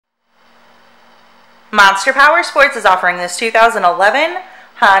Monster Powersports is offering this 2011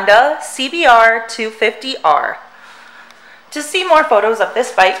 Honda CBR 250R. To see more photos of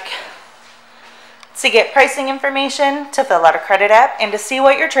this bike, to get pricing information, to fill out a credit app, and to see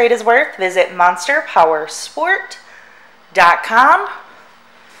what your trade is worth, visit monsterpowersport.com.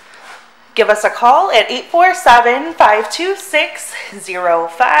 Give us a call at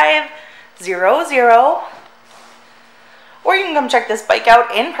 847-526-0500. Or you can come check this bike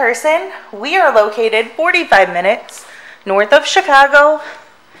out in person. We are located 45 minutes north of Chicago,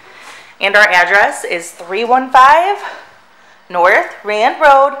 and our address is 315 North Rand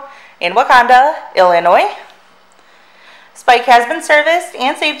Road in Wauconda, Illinois. This bike has been serviced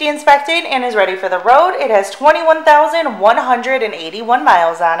and safety inspected and is ready for the road. It has 21,181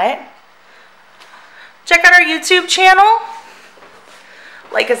 miles on it. Check out our YouTube channel.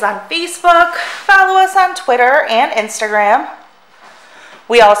 Like us on Facebook, follow us on Twitter and Instagram.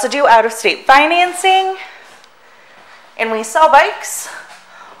 We also do out-of-state financing, and we sell bikes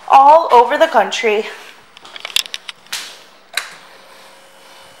all over the country.